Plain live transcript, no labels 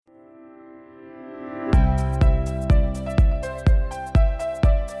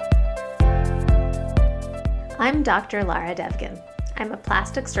I'm Dr. Lara Devgan. I'm a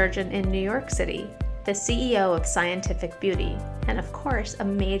plastic surgeon in New York City, the CEO of Scientific Beauty, and of course, a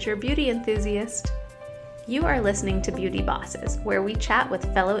major beauty enthusiast. You are listening to Beauty Bosses, where we chat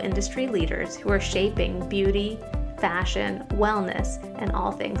with fellow industry leaders who are shaping beauty, fashion, wellness, and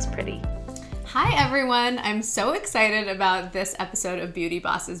all things pretty. Hi everyone, I'm so excited about this episode of Beauty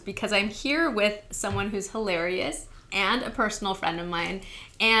Bosses because I'm here with someone who's hilarious and a personal friend of mine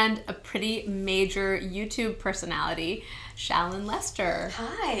and a pretty major YouTube personality, Shallon Lester.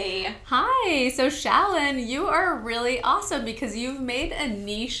 Hi. Hi. So Shallon, you are really awesome because you've made a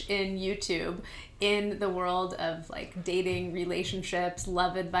niche in YouTube in the world of like dating, relationships,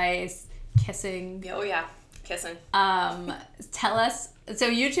 love advice, kissing. Oh yeah, kissing. Tell us, so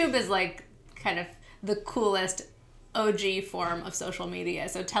YouTube is like kind of the coolest OG form of social media.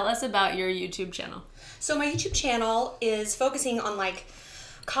 So tell us about your YouTube channel. So my YouTube channel is focusing on like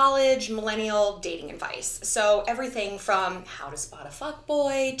college, millennial dating advice. So everything from how to spot a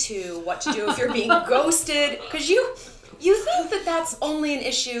fuckboy to what to do if you're being ghosted. Because you think that that's only an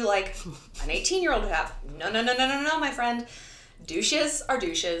issue like an 18-year-old would have. No, my friend. Douches are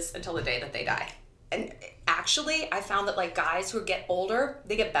douches until the day that they die. And actually, I found that like guys who get older,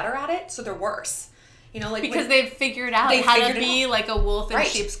 they get better at it, so they're worse. You know, like because they've figured out how to be like a wolf in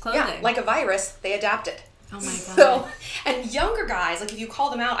sheep's clothing. Yeah, like a virus, they adapted. Oh my god. So, and younger guys, like if you call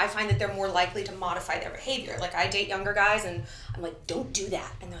them out, I find that they're more likely to modify their behavior. Like I date younger guys and I'm like, don't do that.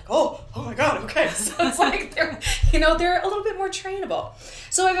 And they're like, oh my god, okay. So it's like they're a little bit more trainable.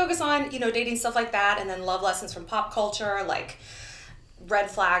 So I focus on, dating stuff like that, and then love lessons from pop culture, like red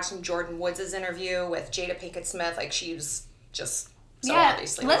flags from Jordan Woods' interview with Jada Pinkett Smith. Like she's just so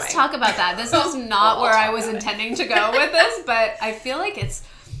obviously let's annoying. talk about that. This is not where I was intending to go with this, but I feel like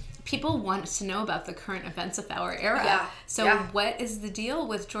people want to know about the current events of our era. Yeah. So what is the deal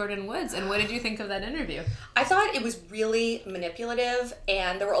with Jordan Woods, and what did you think of that interview? I thought it was really manipulative,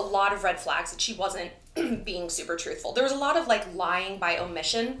 and there were a lot of red flags that she wasn't being super truthful. There was a lot of like lying by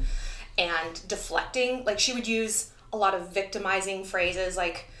omission and deflecting. Like she would use a lot of victimizing phrases,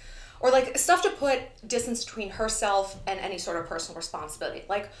 or stuff to put distance between herself and any sort of personal responsibility.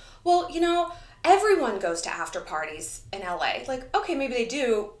 Like, well, everyone goes to after parties in LA. Like, okay, maybe they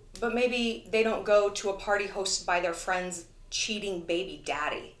do, but maybe they don't go to a party hosted by their friend's cheating baby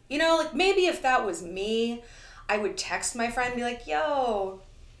daddy. Like maybe if that was me, I would text my friend and be like, yo,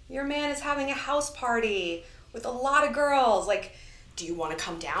 your man is having a house party with a lot of girls. Like, do you want to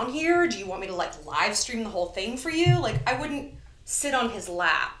come down here? Do you want me to like live stream the whole thing for you? Like, I wouldn't sit on his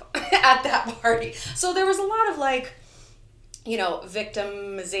lap at that party. So there was a lot of like,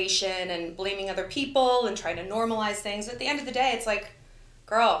 victimization and blaming other people and trying to normalize things. But at the end of the day, it's like,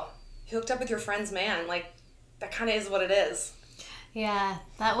 girl, you hooked up with your friend's man. Like, that kind of is what it is. Yeah,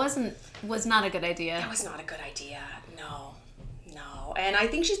 that was not a good idea. That was not a good idea. No. And I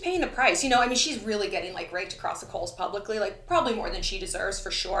think she's paying the price. She's really getting like raked across the coals publicly, like probably more than she deserves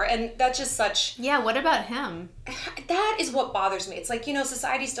for sure. And that's just such... Yeah, what about him? That is what bothers me. It's like,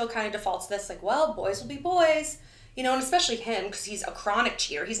 society still kind of defaults to this, like, well, boys will be boys. And especially him, because he's a chronic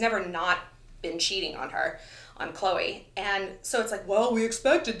cheater. He's never not been cheating on her, on Chloe. And so it's like, well, we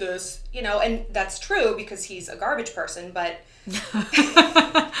expected this, and that's true because he's a garbage person, but...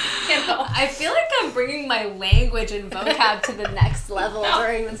 I feel like I'm bringing my language and vocab to the next level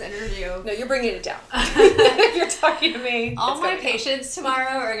during this interview. No, you're bringing it down. If you're talking to me. All my patients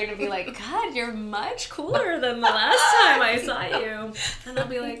tomorrow are going to be like, God, you're much cooler than the last time I saw you. And they'll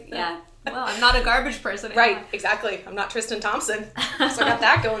be like, yeah, well, I'm not a garbage person anymore. Right, exactly. I'm not Tristan Thompson. So I got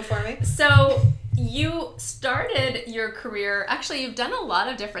that going for me. So you started your career, actually you've done a lot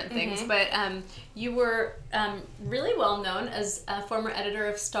of different things, but you were really well known as a former editor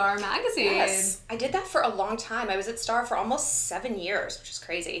of Star magazine. Yes, I did that for a long time. I was at Star for almost 7 years, which is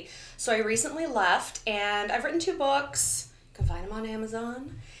crazy. So I recently left, and I've written 2 books. You can find them on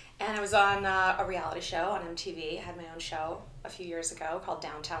Amazon. And I was on a reality show on MTV. I had my own show a few years ago called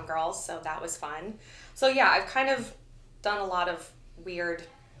Downtown Girls, so that was fun. So yeah, I've kind of done a lot of weird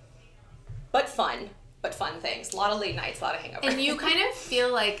but fun things. A lot of late nights, a lot of hangovers. And you kind of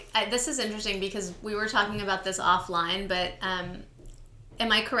feel like, this is interesting because we were talking about this offline, but am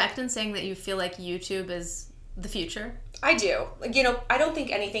I correct in saying that you feel like YouTube is the future? I do. I don't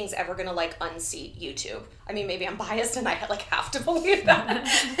think anything's ever going to like unseat YouTube. I mean, maybe I'm biased and I like have to believe that.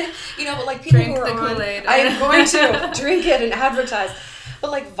 But like people Drink who are the Kool-Aid. I am going to drink it and advertise.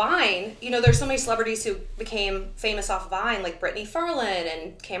 But like Vine, there's so many celebrities who became famous off Vine, like Brittany Ferlin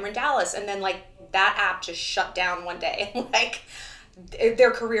and Cameron Dallas, and then like that app just shut down one day. Like their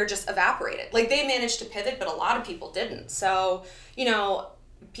career just evaporated. Like they managed to pivot, but a lot of people didn't. So,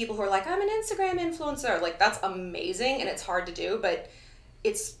 people who are like, I'm an Instagram influencer, like that's amazing and it's hard to do, but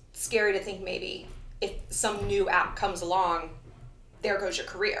it's scary to think maybe if some new app comes along, there goes your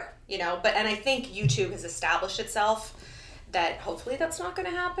career, you know? And I think YouTube has established itself that hopefully that's not going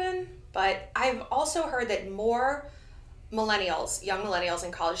to happen. But I've also heard that more millennials, young millennials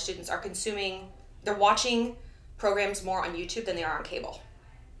and college students they're watching programs more on YouTube than they are on cable.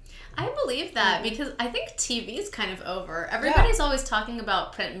 I believe that because I think TV is kind of over. Everybody's always talking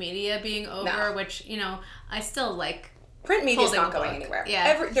about print media being over, which, you know, I still like. Print media is not going anywhere.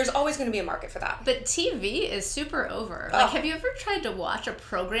 Yeah. There's always going to be a market for that. But TV is super over. Like, have you ever tried to watch a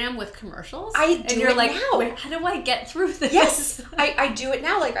program with commercials? I do. And you're it like, now. How do I get through this? Yes, I do it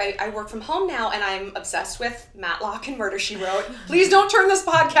now. Like, I work from home now, and I'm obsessed with Matlock and Murder, She Wrote. Please don't turn this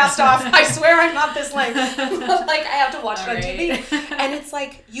podcast off. I swear I'm not this lame. Like, I have to watch it on TV. And it's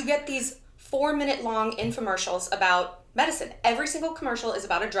like, you get these 4-minute long infomercials about medicine. Every single commercial is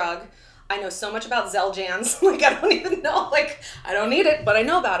about a drug. I know so much about Xeljanz. Like, I don't even know. Like, I don't need it, but I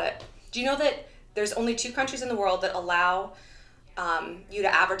know about it. Do you know that there's only 2 countries in the world that allow you to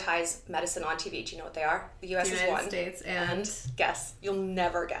advertise medicine on TV? Do you know what they are? The U.S. is one. United States and... Guess. You'll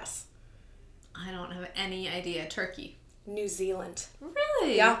never guess. I don't have any idea. Turkey. New Zealand.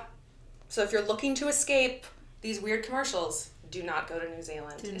 Really? Yeah. So if you're looking to escape these weird commercials, do not go to New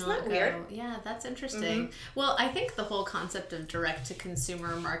Zealand. Isn't that weird? Yeah, that's interesting. Mm-hmm. Well, I think the whole concept of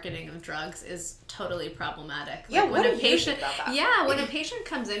direct-to-consumer marketing of drugs is totally problematic. Yeah, like, what do you think about that? Yeah, when a patient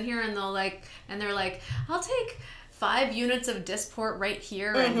comes in here and they're like, I'll take 5 units of Dysport right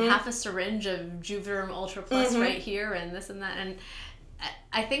here and half a syringe of Juvederm Ultra Plus right here and this and that. And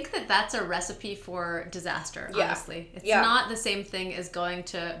I think that that's a recipe for disaster, honestly. It's not the same thing as going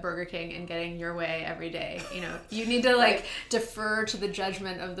to Burger King and getting your way every day. You know, you need to defer to the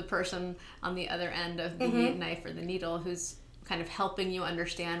judgment of the person on the other end of the knife or the needle who's kind of helping you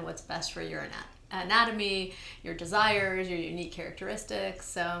understand what's best for your anatomy, your desires, your unique characteristics.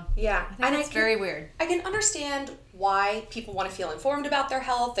 So yeah, I think it's very weird. I can understand why people want to feel informed about their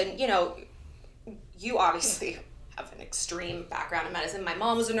health, and you know, you obviously have an extreme background in medicine. My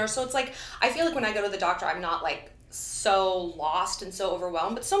mom was a nurse, so it's like I feel like when I go to the doctor, I'm not like so lost and so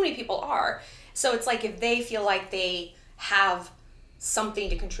overwhelmed, but so many people are. So it's like if they feel like they have something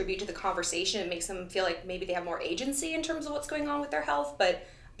to contribute to the conversation, it makes them feel like maybe they have more agency in terms of what's going on with their health. But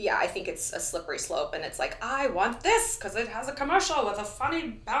yeah, I think it's a slippery slope, and it's like, I want this because it has a commercial with a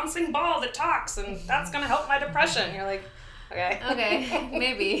funny bouncing ball that talks, and that's going to help my depression. You're like, okay,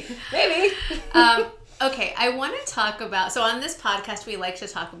 maybe. Okay, I want to talk about, so on this podcast, we like to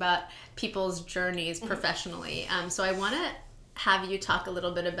talk about people's journeys professionally. So I want to have you talk a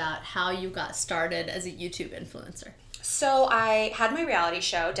little bit about how you got started as a YouTube influencer. So I had my reality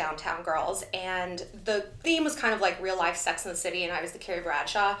show, Downtown Girls, and the theme was kind of like real life Sex in the City, and I was the Carrie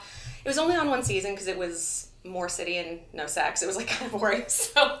Bradshaw. It was only on one season because it was more city and no sex. It was like kind of boring,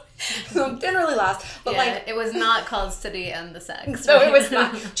 so it didn't really last. But like, it was not called City and the Sex. So it was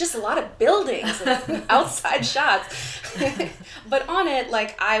not just a lot of buildings and outside shots. But on it,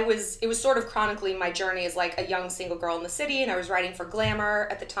 like it was sort of chronicling my journey as like a young single girl in the city, and I was writing for Glamour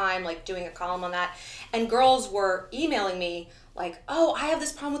at the time, like doing a column on that, and girls were emailing me like, oh, I have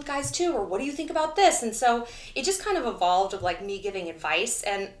this problem with guys too, or what do you think about this? And so it just kind of evolved of like me giving advice.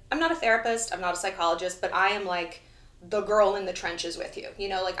 And I'm not a therapist, I'm not a psychologist, but I am like the girl in the trenches with you. You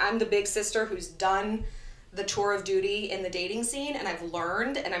know, like I'm the big sister who's done the tour of duty in the dating scene, and I've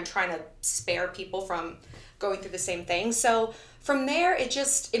learned, and I'm trying to spare people from going through the same thing. So from there, it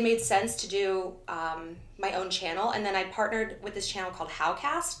made sense to do my own channel. And then I partnered with this channel called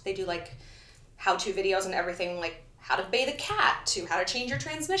Howcast. They do like how-to videos and everything, like how to bathe a cat to how to change your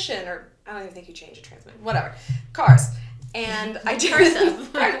transmission, or I don't even think you change a transmission, whatever, cars. And I did car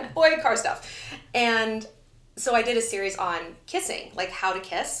stuff. car stuff. And so I did a series on kissing, like how to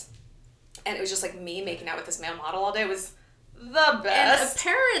kiss. And it was just like me making out with this male model all day. It was the best.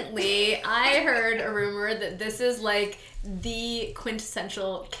 And apparently, I heard a rumor that this is like the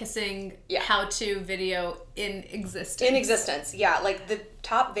quintessential kissing how-to video in existence. In existence, yeah. Like the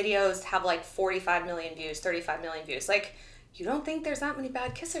top videos have like 45 million views, 35 million views. Like, you don't think there's that many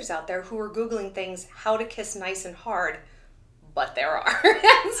bad kissers out there who are Googling things, how to kiss nice and hard, but there are.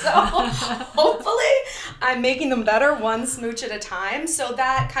 And so hopefully I'm making them better one smooch at a time. So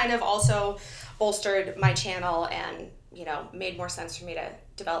that kind of also bolstered my channel and, you know, made more sense for me to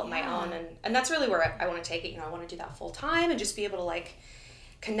develop my own. And that's really where I want to take it. You know, I want to do that full time and just be able to like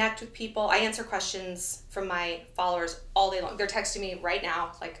connect with people. I answer questions from my followers all day long. They're texting me right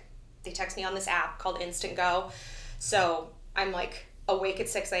now. Like they text me on this app called Instant Go. So I'm like awake at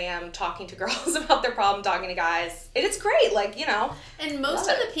 6 a.m. talking to girls about their problem, talking to guys. It's great, like, you know. And most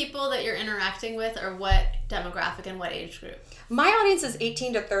of the people that you're interacting with are what demographic and what age group? My audience is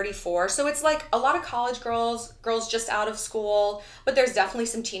 18 to 34, so it's like a lot of college girls just out of school, but there's definitely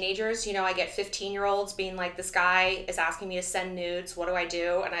some teenagers. You know, I get 15-year-olds being like, this guy is asking me to send nudes, what do I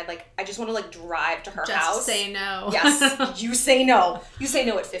do? And I just want to like drive to her house. Just say no. Yes, you say no. You say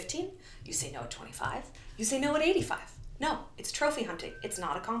no at 15, you say no at 25, you say no at 85. No, it's trophy hunting. It's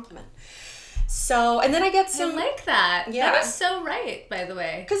not a compliment. So, and then I get some... I like that. Yeah. That is so right, by the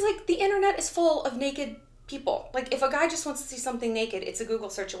way. Because like the internet is full of naked people. Like, if a guy just wants to see something naked, it's a Google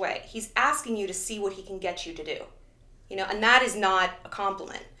search away. He's asking you to see what he can get you to do. You know, and that is not a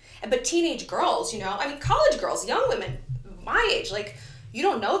compliment. But teenage girls, you know, I mean, college girls, young women, my age, like, you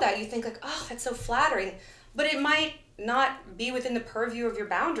don't know that. You think like, oh, that's so flattering. But it might not be within the purview of your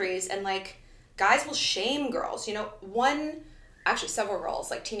boundaries. And like, guys will shame girls. You know, several girls,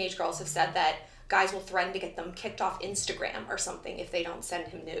 like teenage girls, have said that guys will threaten to get them kicked off Instagram or something if they don't send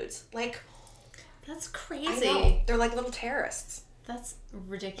him nudes. Like, that's crazy. I know. They're like little terrorists. That's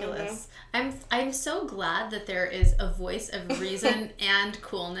ridiculous. I'm so glad that there is a voice of reason and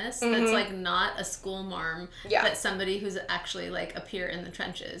coolness that's like not a school marm, but somebody who's actually like a peer in the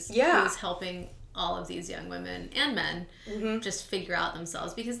trenches who's helping all of these young women and men just figure out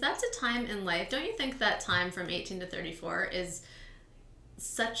themselves, because that's a time in life. Don't you think that time from 18 to 34 is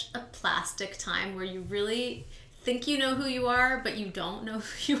such a plastic time where you really think you know who you are, but you don't know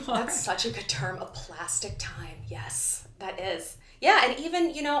who you are? That's such a good term, a plastic time. Yes, that is. Yeah, and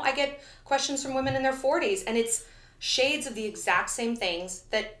even, you know, I get questions from women in their 40s, and it's shades of the exact same things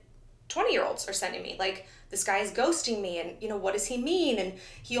that 20-year-olds are sending me. Like, this guy is ghosting me, and, you know, what does he mean? And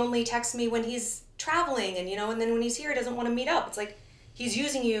he only texts me when he's traveling, and, you know, and then when he's here, he doesn't want to meet up. It's like, he's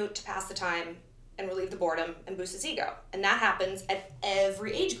using you to pass the time and relieve the boredom and boost his ego. And that happens at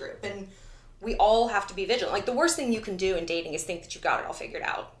every age group. And we all have to be vigilant. Like, the worst thing you can do in dating is think that you've got it all figured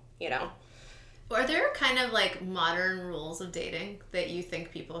out, you know? Are there kind of like modern rules of dating that you think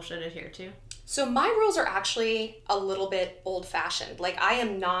people should adhere to? So my rules are actually a little bit old-fashioned. Like, I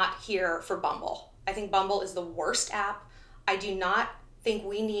am not here for Bumble. I think Bumble is the worst app. I do not think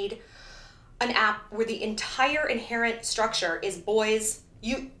we need an app where the entire inherent structure is boys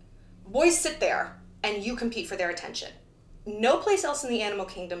sit there and you compete for their attention. No place else in the animal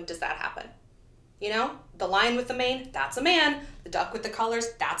kingdom does that happen. You know, the lion with the mane, that's a man. The duck with the colors,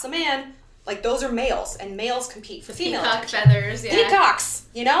 that's a man. Like, those are males, and males compete for female attention. Feathers, yeah. Peacocks,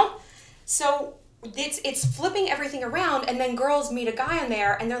 you know? So it's flipping everything around, and then girls meet a guy on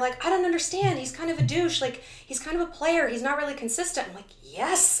there, and they're like, I don't understand. He's kind of a douche. Like, he's kind of a player. He's not really consistent. I'm like,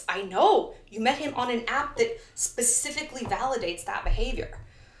 yes, I know. You met him on an app that specifically validates that behavior.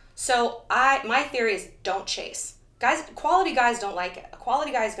 So my theory is don't chase. Guys, quality guys don't like it. A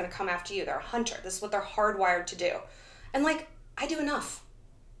quality guy is going to come after you. They're a hunter. This is what they're hardwired to do. And like, I do enough.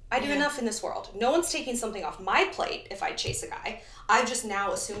 I do enough in this world. No one's taking something off my plate if I chase a guy. I've just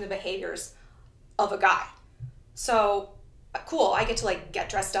now assumed the behaviors of a guy. So, cool. I get to like get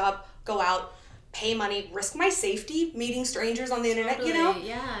dressed up, go out, pay money, risk my safety, meeting strangers on the internet, you know?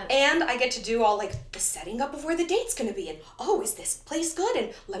 Yeah. And I get to do all like the setting up of where the date's going to be. And, oh, is this place good?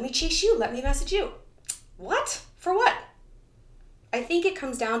 And let me chase you. Let me message you. What? For what? I think it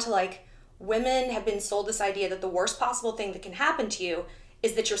comes down to like, women have been sold this idea that the worst possible thing that can happen to you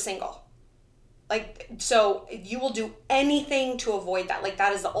is that you're single. Like, so you will do anything to avoid that. Like,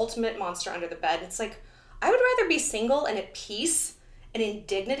 that is the ultimate monster under the bed. It's like, I would rather be single and at peace and in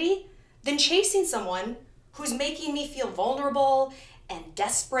dignity than chasing someone who's making me feel vulnerable and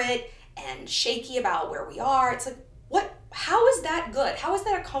desperate and shaky about where we are. It's like, what? How is that good? How is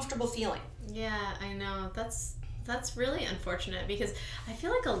that a comfortable feeling? Yeah, I know. That's really unfortunate, because I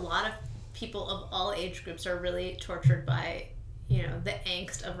feel like a lot of people of all age groups are really tortured by, you know, the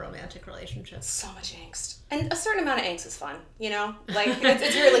angst of romantic relationships. So much angst. And a certain amount of angst is fun, you know? Like,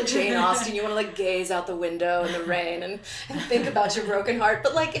 it's really like Jane Austen. You want to, like, gaze out the window in the rain and think about your broken heart.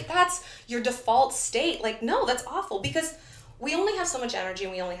 But, like, if that's your default state, like, no, that's awful. Because we only have so much energy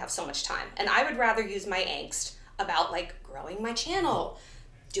and we only have so much time. And I would rather use my angst about, like, growing my channel,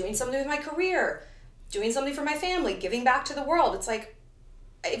 doing something with my career, doing something for my family, giving back to the world. It's like,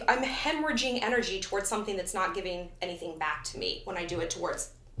 I'm hemorrhaging energy towards something that's not giving anything back to me when I do it towards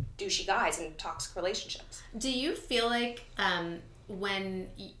douchey guys and toxic relationships. Do you feel like when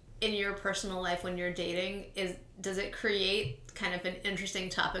in your personal life, when you're dating, does it create kind of an interesting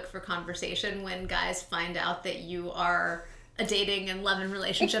topic for conversation when guys find out that you are a dating and love and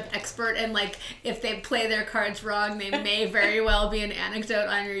relationship expert, and like if they play their cards wrong, they may very well be an anecdote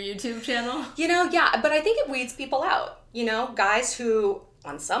on your YouTube channel? You know, yeah, but I think it weeds people out. You know, guys who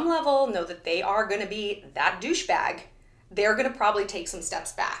on some level know that they are going to be that douchebag, they're going to probably take some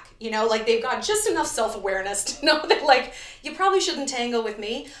steps back. You know, like they've got just enough self-awareness to know that like, you probably shouldn't tangle with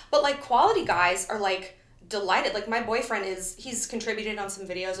me. But like quality guys are like delighted. Like my boyfriend he's contributed on some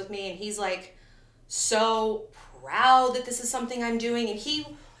videos with me and he's like so proud that this is something I'm doing. And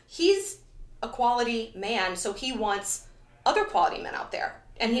he's a quality man. So he wants other quality men out there.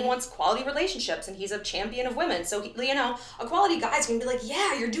 And he wants quality relationships, and he's a champion of women. So, you know, a quality guy's going to be like,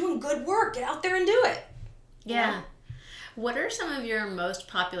 yeah, you're doing good work. Get out there and do it. Yeah. You know? What are some of your most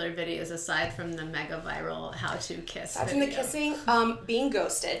popular videos aside from the mega viral how to kiss Aside video? from the kissing, being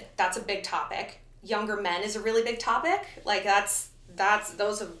ghosted, that's a big topic. Younger men is a really big topic. Like,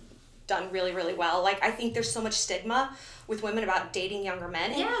 those have done really, really well. Like, I think there's so much stigma with women about dating younger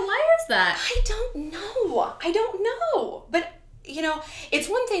men. Yeah, why is that? I don't know. But... you know, it's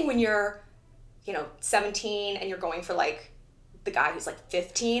one thing when you're, 17 and you're going for like the guy who's like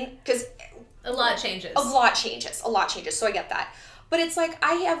 15, because a lot changes. A lot changes. So I get that. But it's like,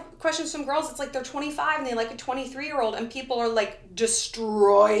 I have questions from girls. It's like they're 25 and they like a 23-year-old and people are like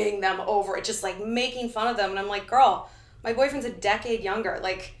destroying them over it, just like making fun of them. And I'm like, girl, my boyfriend's a decade younger.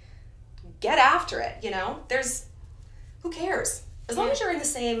 Like, get after it, you know? Who cares? As long as you're in the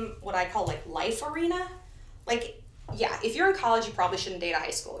same, what I call like life arena, like, yeah, if you're in college, you probably shouldn't date a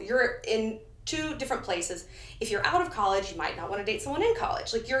high school. You're in two different places. If you're out of college, you might not want to date someone in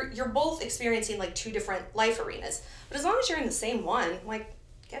college. Like you're both experiencing like two different life arenas. But as long as you're in the same one, like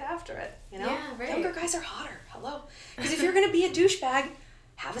get after it, you know? Yeah, right. Younger guys are hotter. Hello. Because if you're going to be a douchebag,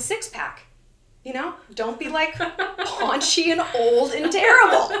 have a six-pack. You know? Don't be like paunchy and old and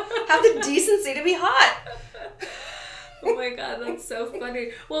terrible. Have the decency to be hot. Oh my God, that's so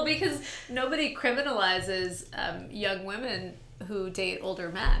funny. Well, because nobody criminalizes young women who date older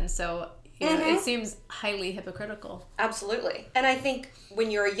men, so it seems highly hypocritical. Absolutely. And I think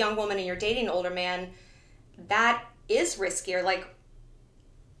when you're a young woman and you're dating an older man, that is riskier. Like,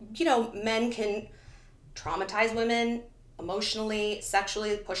 men can traumatize women emotionally,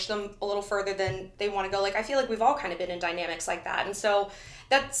 sexually, push them a little further than they want to go. Like, I feel like we've all kind of been in dynamics like that. And so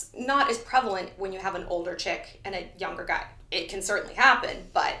that's not as prevalent when you have an older chick and a younger guy. It can certainly happen,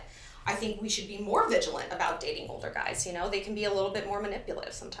 but I think we should be more vigilant about dating older guys. You know, they can be a little bit more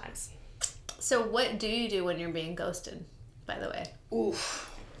manipulative sometimes. So what do you do when you're being ghosted, by the way? Oof.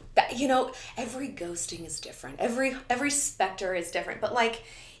 Every ghosting is different. Every specter is different. But like,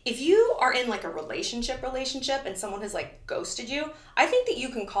 if you are in like a relationship and someone has like ghosted you, I think that you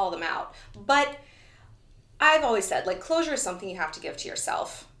can call them out. But I've always said like closure is something you have to give to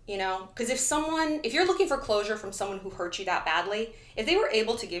yourself, you know? Because if you're looking for closure from someone who hurt you that badly, if they were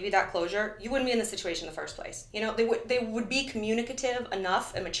able to give you that closure, you wouldn't be in the situation in the first place. You know, they would be communicative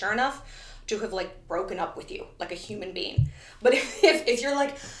enough and mature enough to have like broken up with you like a human being. But if you're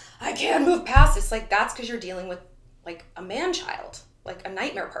like, I can't move past this, like that's because you're dealing with like a man-child, like a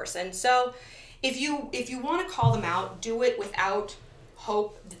nightmare person. So if you want to call them out, do it without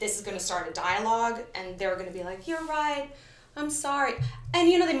hope that this is going to start a dialogue and they're going to be like, you're right, I'm sorry. And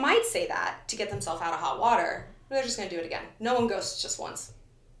they might say that to get themselves out of hot water, but they're just going to do it again. No one ghosts just once.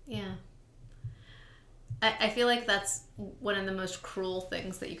 Yeah. I feel like that's one of the most cruel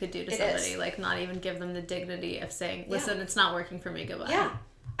things that you could do to somebody. Like not even give them the dignity of saying, listen, it's not working for me, goodbye. Yeah,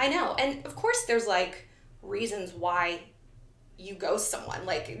 I know. And of course there's like reasons why you ghost someone.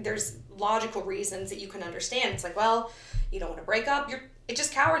 Like there's logical reasons that you can understand. It's like, well, you don't want to break up. It's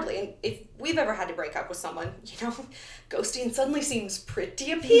just cowardly. And if we've ever had to break up with someone, ghosting suddenly seems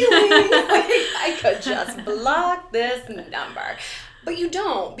pretty appealing. Like, I could just block this number. But you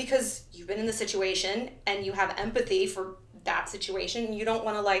don't, because you've been in the situation and you have empathy for that situation and you don't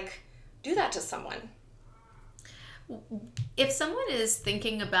want to like do that to someone. If someone is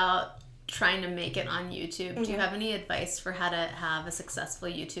thinking about trying to make it on YouTube, do you have any advice for how to have a successful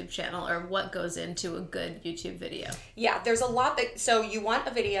YouTube channel or what goes into a good YouTube video? Yeah, there's a lot so you want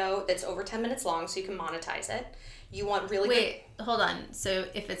a video that's over 10 minutes long so you can monetize it. You want really hold on. So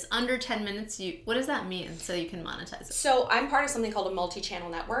if it's under 10 minutes, what does that mean so you can monetize it? So I'm part of something called a multi-channel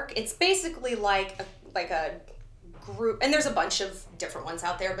network. It's basically like a group, and there's a bunch of different ones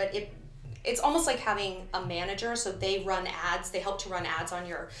out there, but it's almost like having a manager. So they run ads. They help to run ads on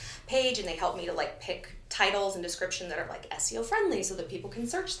your page, and they help me to like pick titles and description that are like SEO friendly so that people can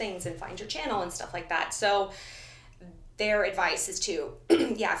search things and find your channel and stuff like that. So their advice is to,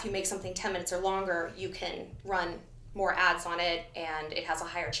 if you make something 10 minutes or longer, you can run more ads on it and it has a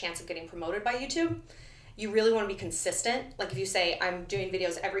higher chance of getting promoted by YouTube. You really want to be consistent. Like if you say, I'm doing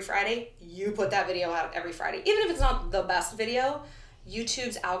videos every Friday, you put that video out every Friday. Even if it's not the best video,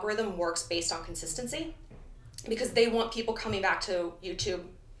 YouTube's algorithm works based on consistency. because they want people coming back to YouTube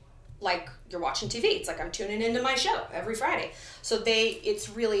like you're watching TV. It's like I'm tuning into my show every Friday. So it's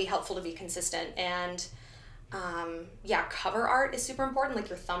really helpful to be consistent. And cover art is super important, like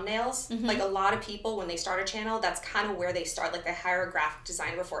your thumbnails. Mm-hmm. Like a lot of people, when they start a channel, that's kind of where they start. Like they hire a graphic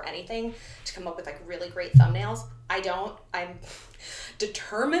designer before anything to come up with like really great thumbnails. I don't. I'm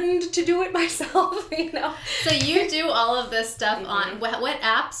determined to do it myself, you know. So you do all of this stuff on what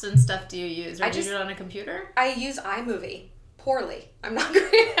apps and stuff do you use? Or do you do it on a computer? I use iMovie poorly. I'm not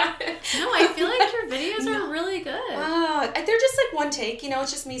great at it. No, I feel like your videos are really good. They're just like one take, you know.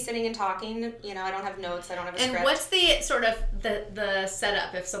 It's just me sitting and talking. You know, I don't have notes. I don't have a script. And what's the sort of the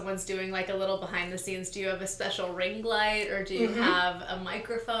setup if someone's doing like a little behind the scenes? Do you have a special ring light or do you have a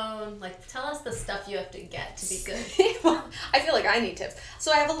microphone? Like, tell us the stuff you have to get to be good. Well, I feel like I need tips.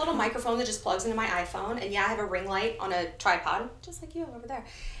 So I have a little microphone that just plugs into my iPhone, and I have a ring light on a tripod, just like you over there.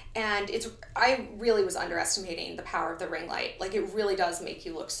 And I really was underestimating the power of the ring light. Like, it really does make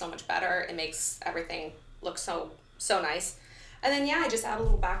you look so much better. It makes everything look so nice. And then, I just add a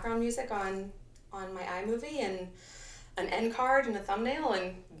little background music on my iMovie and an end card and a thumbnail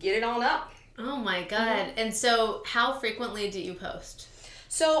and get it on up. Oh my God. Mm-hmm. And so how frequently do you post?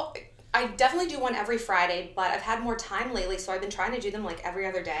 So I definitely do one every Friday, but I've had more time lately, so I've been trying to do them like every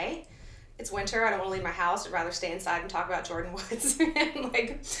other day. It's winter. I don't want to leave my house. I'd rather stay inside and talk about Jordan Woods and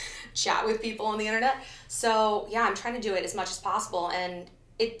like chat with people on the internet. So I'm trying to do it as much as possible, and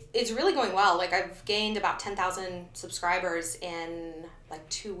it's really going well. Like I've gained about 10,000 subscribers in like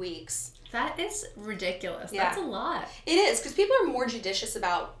 2 weeks. That is ridiculous. Yeah. That's a lot. It is, because people are more judicious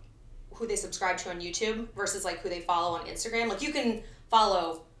about who they subscribe to on YouTube versus like who they follow on Instagram. Like you can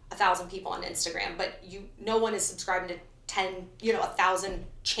follow 1,000 people on Instagram, but no one is subscribing to 1,000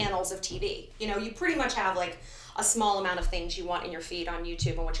 channels of TV. You know, you pretty much have like a small amount of things you want in your feed on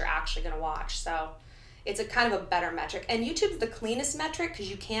YouTube and what you're actually going to watch. So it's a kind of a better metric. And YouTube's the cleanest metric because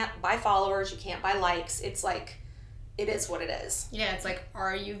you can't buy followers, you can't buy likes. It's like, it is what it is. Yeah, it's like,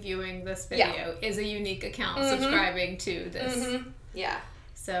 are you viewing this video? Yeah. Is a unique account subscribing to this? Mm-hmm. Yeah.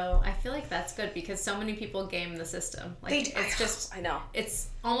 So I feel like that's good because so many people game the system. Like they do. I know. It's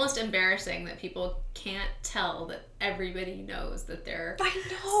almost embarrassing that people can't tell that everybody knows that their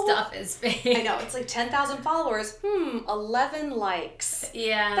stuff is fake. I know. It's like 10,000 followers. 11 likes.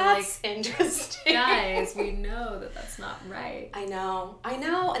 Yeah. That's like, interesting. Guys, we know that that's not right. I know.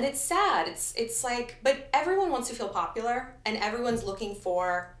 And it's sad. It's like, but everyone wants to feel popular and everyone's looking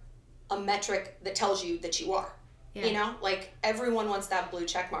for a metric that tells you that you are. Yeah. You know, like everyone wants that blue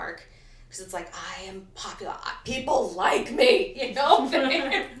check mark because it's like, I am popular. People like me, you know?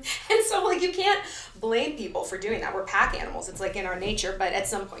 And so like you can't blame people for doing that. We're pack animals. It's like in our nature, but at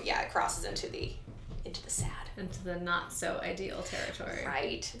some point, it crosses into the sad. Into the not so ideal territory.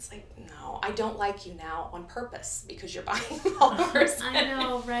 Right. It's like, no, I don't like you now on purpose because you're buying followers. I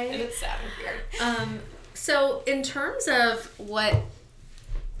know, right? And it's sad and weird. So in terms of what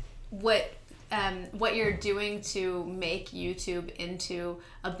you're doing to make YouTube into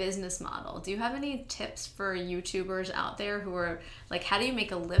a business model. Do you have any tips for YouTubers out there who are like, how do you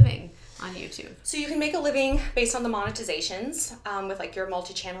make a living on YouTube? So you can make a living based on the monetizations with like your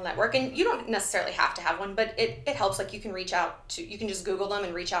multi-channel network, and you don't necessarily have to have one, but it helps. Like you can you can just Google them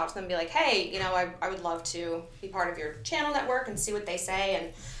and reach out to them and be like, hey, you know, I would love to be part of your channel network and see what they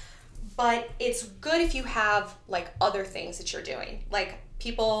say. But it's good if you have like other things that you're doing. Like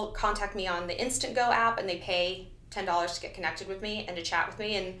people contact me on the Instant Go app and they pay $10 to get connected with me and to chat with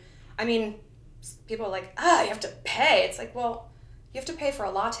me. And I mean, people are like, you have to pay. It's like, well, you have to pay for a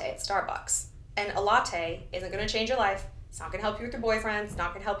latte at Starbucks. And a latte isn't going to change your life. It's not going to help you with your boyfriend. It's not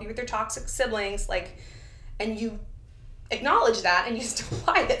going to help you with your toxic siblings. Like, and you acknowledge that and you still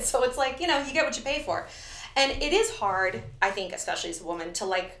buy it. So it's like, you know, you get what you pay for. And it is hard, I think, especially as a woman, to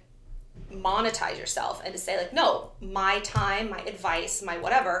like monetize yourself and to say like, no, my time, my advice, my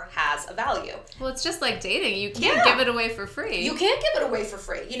whatever has a value. Well, it's just like dating. You can't give it away for free. You can't give it away for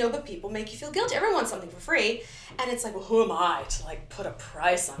free, you know, but people make you feel guilty. Everyone wants something for free. And it's like, well, who am I to like put a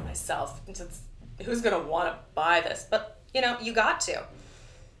price on myself? Who's going to want to buy this? But, you know, you got to.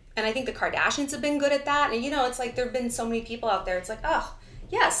 And I think the Kardashians have been good at that. And, you know, it's like there have been so many people out there. It's like, oh,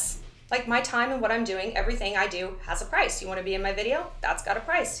 yes, like my time and what I'm doing, everything I do has a price. You want to be in my video? That's got a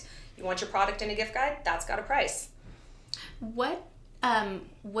price. You want your product in a gift guide? That's got a price. What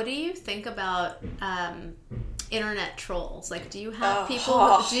do you think about internet trolls? Like, do you have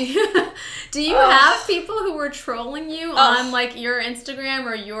people? Do you have people who were trolling you on like your Instagram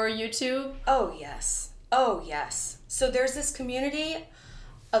or your YouTube? Oh yes. So there's this community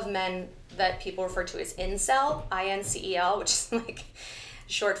of men that people refer to as incel, INCEL, which is like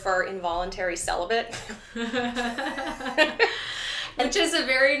short for involuntary celibate. Which is a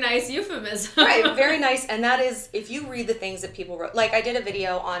very nice euphemism. Right, very nice. And that is, if you read the things that people wrote, like I did a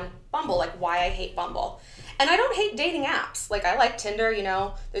video on Bumble, like why I hate Bumble. And I don't hate dating apps. Like I like Tinder, you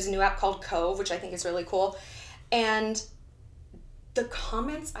know, there's a new app called Cove, which I think is really cool. And the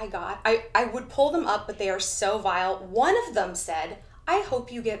comments I got, I would pull them up, but they are so vile. One of them said, I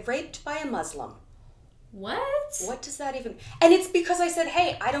hope you get raped by a Muslim. What? What does that even... And it's because I said,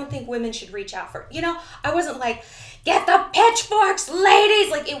 hey, I don't think women should reach out for... You know, I wasn't like, get the pitchforks,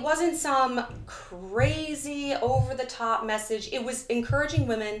 ladies! Like, it wasn't some crazy, over-the-top message. It was encouraging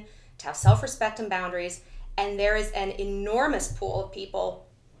women to have self-respect and boundaries. And there is an enormous pool of people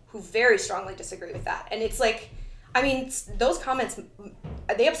who very strongly disagree with that. And it's like... I mean, those comments,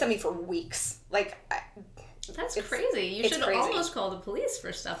 they upset me for weeks. Like... That's crazy. You should almost call the police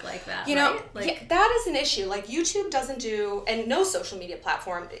for stuff like that, you know, right? Like, yeah, that is an issue. Like, YouTube doesn't do, and no social media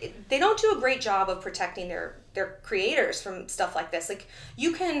platform, they don't do a great job of protecting their creators from stuff like this. Like,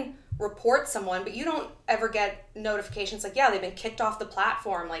 you can report someone, but you don't ever get notifications like, yeah, they've been kicked off the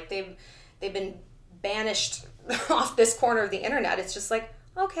platform. Like, they've been banished off this corner of the internet. It's just like,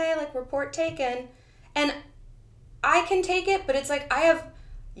 okay, like, report taken. And I can take it, but it's like, I have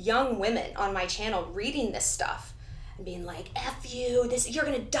young women on my channel reading this stuff and being like, F you, you're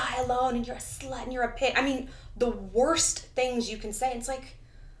gonna die alone and you're a slut and you're a pig. I mean, the worst things you can say. It's like,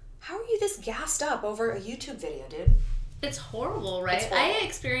 how are you this gassed up over a YouTube video, dude? It's horrible, right? It's horrible. I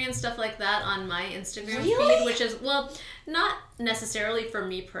experience stuff like that on my Instagram Really? feed, which is, well, not necessarily for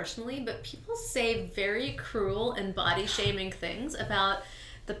me personally, but people say very cruel and body-shaming things about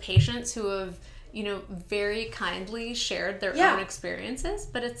the patients who have, you know, very kindly shared their own experiences,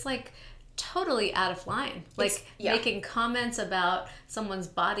 but it's like totally out of line. Like making comments about someone's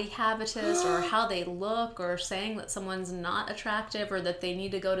body habitus or how they look, or saying that someone's not attractive or that they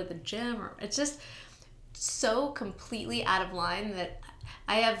need to go to the gym, or it's just so completely out of line that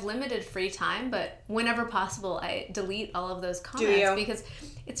I have limited free time, but whenever possible I delete all of those comments because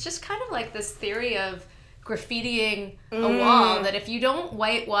it's just kind of like this theory of graffitiing a wall, that if you don't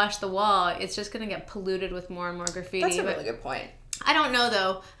whitewash the wall, it's just going to get polluted with more and more graffiti. That's a really good point. I don't know,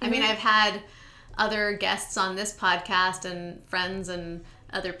 though. I mean, I've had other guests on this podcast and friends and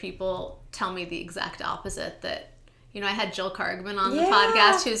other people tell me the exact opposite, that, you know, I had Jill Cargman on the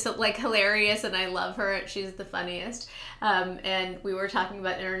podcast, who's like hilarious and I love her. She's the funniest. And we were talking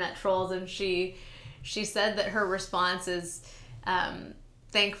about internet trolls, and she said that her response is,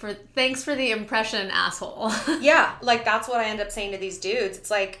 Thanks for the impression, asshole. Yeah, like that's what I end up saying to these dudes. It's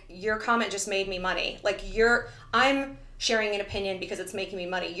like, your comment just made me money. Like, I'm sharing an opinion because it's making me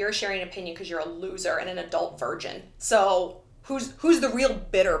money. You're sharing an opinion because you're a loser and an adult virgin. So who's the real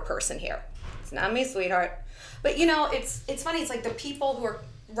bitter person here? It's not me, sweetheart. But you know, it's funny. It's like the people who are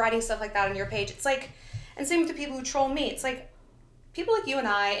writing stuff like that on your page. It's like, and same with the people who troll me. It's like people like you and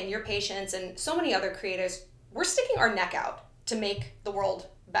I and your patients and so many other creators, we're sticking our neck out to make the world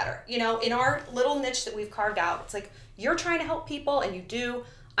better. You know, in our little niche that we've carved out, it's like, you're trying to help people, and you do.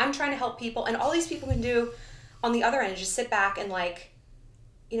 I'm trying to help people, and all these people can do on the other end is just sit back and, like,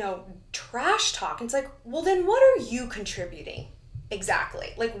 you know, trash talk. And it's like, well, then what are you contributing exactly?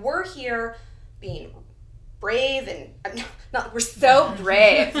 Like, we're here being brave and we're so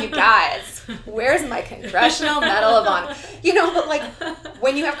brave, you guys. Where's my Congressional Medal of Honor? You know, but like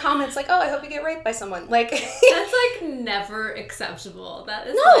when you have comments like, oh, I hope you get raped by someone, like that's like never acceptable. That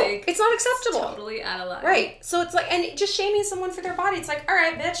is it's not acceptable. It's totally out of line. Right. So it's like, and just shaming someone for their body, it's like, all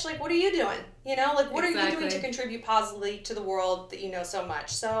right, bitch, like what are you doing? You know, like what are you doing to contribute positively to the world that you know so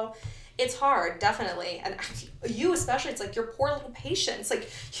much? So it's hard, definitely. And you especially, it's like your poor little patients. Like,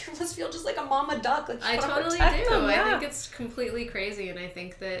 you must feel just like a mama duck. Like, I totally do. I think it's completely crazy. And I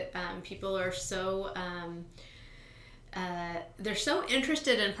think that people are so... they're so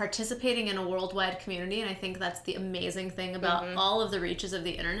interested in participating in a worldwide community, and I think that's the amazing thing about all of the reaches of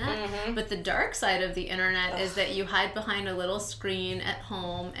the internet. But the dark side of the internet is that you hide behind a little screen at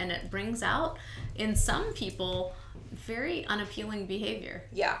home, and it brings out, in some people, very unappealing behavior.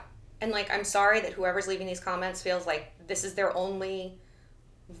 Yeah. And, like, I'm sorry that whoever's leaving these comments feels like this is their only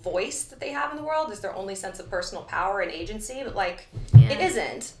voice that they have in the world, is their only sense of personal power and agency, but, like, it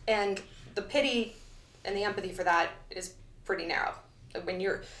isn't. And the pity and the empathy for that is pretty narrow. Like, when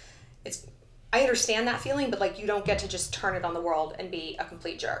I understand that feeling, but, like, you don't get to just turn it on the world and be a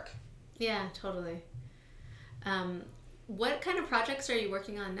complete jerk. Yeah, totally. What kind of projects are you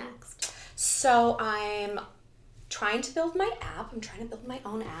working on next? So I'm trying to build my app. I'm trying to build my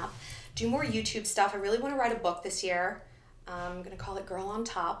own app, do more YouTube stuff. I really want to write a book this year. I'm going to call it Girl on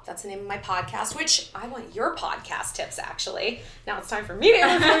Top. That's the name of my podcast, which I want your podcast tips, actually. Now it's time for me to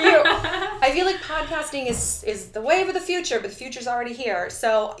interview you. I feel like podcasting is the wave of the future, but the future's already here.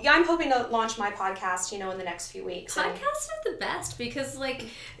 So, yeah, I'm hoping to launch my podcast, in the next few weeks. Podcasts are the best because, like,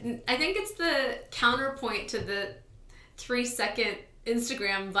 I think it's the counterpoint to the 3-second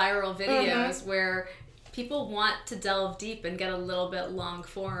Instagram viral videos where people want to delve deep and get a little bit long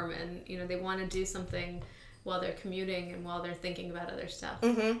form, and they want to do something while they're commuting and while they're thinking about other stuff.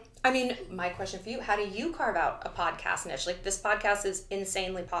 I mean, my question for you, how do you carve out a podcast niche? Like, this podcast is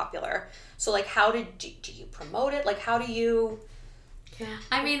insanely popular, so like, how do you promote it? Like, how do you...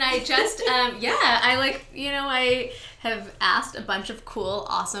 I mean, I just, I have asked a bunch of cool,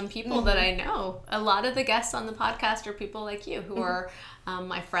 awesome people that I know. A lot of the guests on the podcast are people like you who are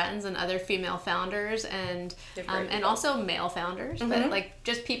my friends and other female founders and also male founders, but like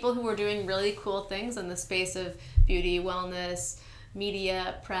just people who are doing really cool things in the space of beauty, wellness,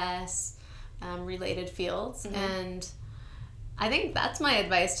 media, press, related fields. And I think that's my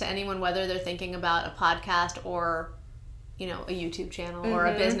advice to anyone, whether they're thinking about a podcast or a YouTube channel or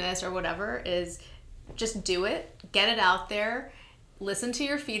a business or whatever, is just do it, get it out there, listen to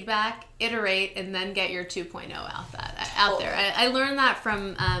your feedback, iterate, and then get your 2.0 out there. I learned that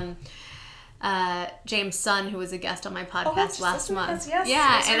from James' son, who was a guest on my podcast last month. Yes,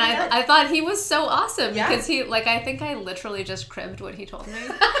 yeah, and I thought he was so awesome because I think I literally just cribbed what he told me.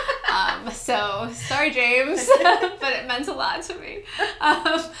 So sorry, James, but it meant a lot to me.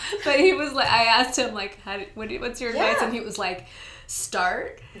 But he was like, I asked him like, what's your advice? And he was like,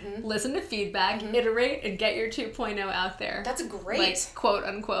 start, listen to feedback, iterate, and get your 2.0 out there. That's great. Like, quote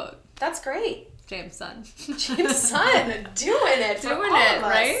unquote. That's great. James' son. Doing it,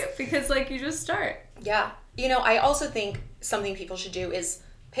 right? Because like you just start. Yeah. I also think something people should do is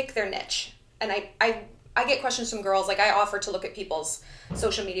pick their niche. And I get questions from girls. Like, I offer to look at people's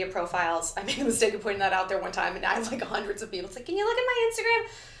social media profiles. I made the mistake of putting that out there one time, and I have like hundreds of people. It's like, can you look at my Instagram?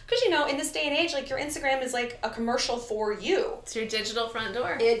 Because, in this day and age, like, your Instagram is like a commercial for you. It's your digital front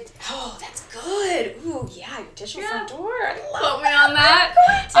door. That's good. Ooh, yeah, your digital front door. I love Put me on that.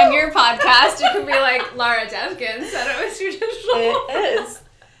 On your podcast, you can be like, Laura Devkin said it was your digital. It is.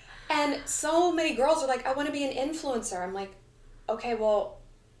 And so many girls are like, I want to be an influencer. I'm like, okay, well,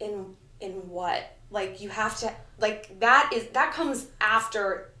 in what? Like, you have to, like, that comes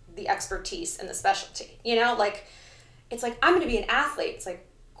after the expertise and the specialty, Like, it's like, I'm going to be an athlete. It's like,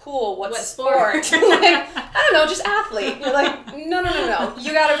 cool, what sport? Like, I don't know, just athlete. You're like, no.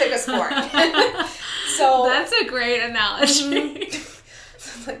 You got to pick a sport. So that's a great analogy.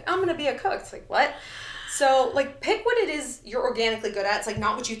 Like, I'm going to be a cook. It's like, what? So, like, pick what it is you're organically good at. It's like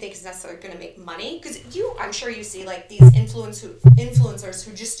not what you think is necessarily going to make money. Because I'm sure you see like these influencers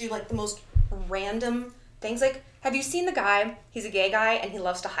who just do like the most random things. Like, have you seen the guy? He's a gay guy and he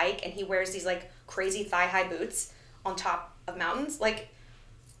loves to hike and he wears these like crazy thigh-high boots on top of mountains. Like,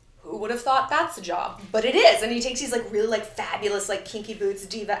 who would have thought that's a job? But it is. And he takes these like really like fabulous like kinky boots,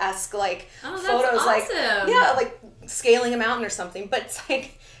 diva-esque like photos. Awesome. Like, yeah, like scaling a mountain or something. But it's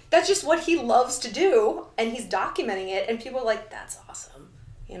like, that's just what he loves to do, and he's documenting it, and people are like, that's awesome,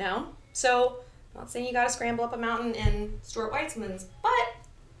 So, I'm not saying you gotta scramble up a mountain in Stuart Weitzman's, but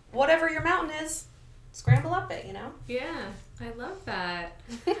whatever your mountain is, scramble up it, Yeah, I love that.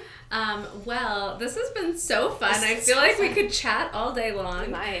 Well, this has been so fun. I feel like we could chat all day long. We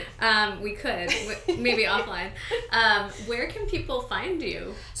might. We could, maybe offline. Where can people find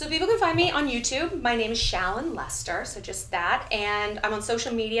you? So people can find me on YouTube. My name is Shallon Lester, so just that. And I'm on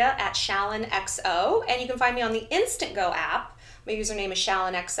social media at ShallonXO. And you can find me on the Instant Go app. My username is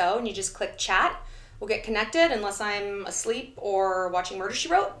ShallonXO, and you just click chat. We'll get connected unless I'm asleep or watching Murder, She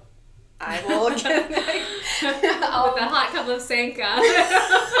Wrote. I will get with a hot cup of Sanka.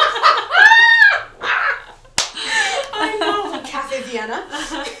 I know. Cafe Vienna.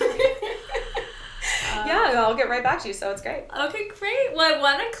 Yeah, I'll get right back to you, so it's great. Okay, great. Well, I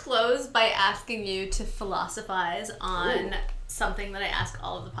want to close by asking you to philosophize on something that I ask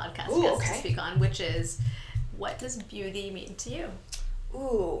all of the podcast guests to speak on, which is, what does beauty mean to you?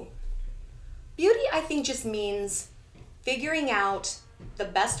 Ooh. Beauty, I think, just means figuring out the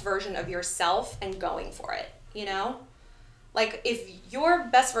best version of yourself and going for it, Like, if your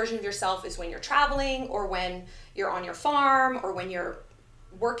best version of yourself is when you're traveling or when you're on your farm or when you're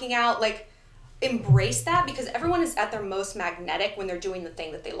working out, like, embrace that, because everyone is at their most magnetic when they're doing the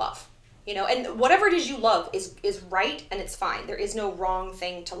thing that they love, and whatever it is you love is right, and it's fine. There is no wrong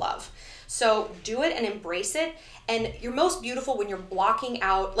thing to love. So do it and embrace it. And you're most beautiful when you're blocking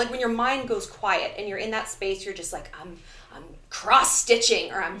out, like when your mind goes quiet and you're in that space, you're just like, I'm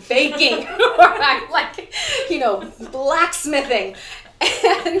cross-stitching, or I'm baking, or I'm like, blacksmithing.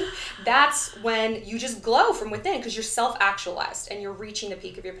 And that's when you just glow from within because you're self-actualized and you're reaching the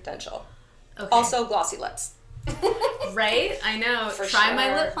peak of your potential. Okay. Also, glossy lips. Right? I know. Try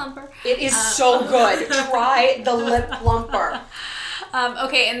my lip plumper. It is so good. Try the lip plumper.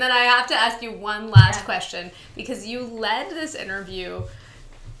 Okay, and then I have to ask you one last question because you led this interview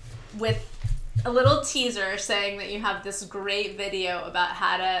with a little teaser saying that you have this great video about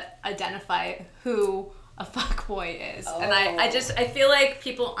how to identify who a fuckboy is. Oh. And I feel like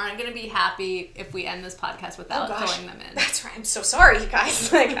people aren't going to be happy if we end this podcast without throwing them in. That's right. I'm so sorry, you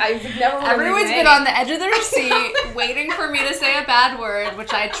guys. Like, I've never Everyone's been on the edge of their seat waiting for me to say a bad word,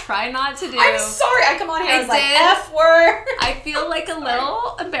 which I try not to do. I'm sorry. I come on here and I was like, F word. I feel like a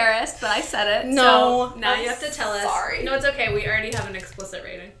little embarrassed, but I said it. No. So now you have to tell us. Sorry. No, it's okay. We already have an explicit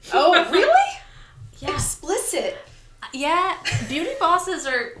rating. Oh, really? Yeah. Explicit. Yeah, beauty bosses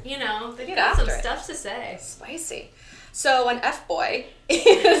are, they've got some stuff to say. Spicy. So an F-boy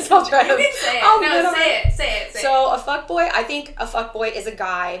is... I'll try you can say it. Say it. So a fuckboy, I think a fuckboy is a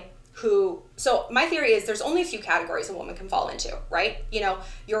guy who... So my theory is there's only a few categories a woman can fall into, right?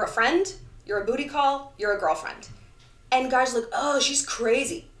 You're a friend, you're a booty call, you're a girlfriend. And guys are like, oh, she's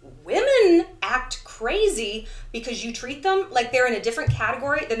crazy. Women act crazy because you treat them like they're in a different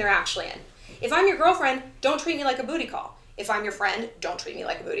category than they're actually in. If I'm your girlfriend, don't treat me like a booty call. If I'm your friend, don't treat me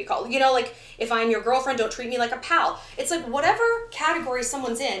like a booty call. If I'm your girlfriend, don't treat me like a pal. It's like whatever category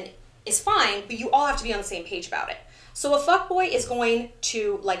someone's in is fine, but you all have to be on the same page about it. So a fuckboy is going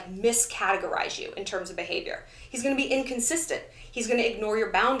to miscategorize you in terms of behavior. He's going to be inconsistent. He's going to ignore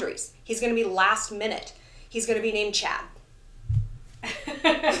your boundaries. He's going to be last minute. He's going to be named Chad.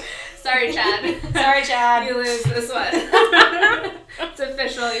 Sorry, Chad. Sorry, Chad. You lose this one. It's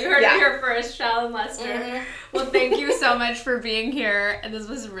official. You heard it here first, Shallon Lester. Mm-hmm. Well, thank you so much for being here, and this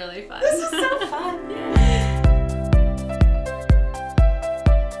was really fun. This was so fun.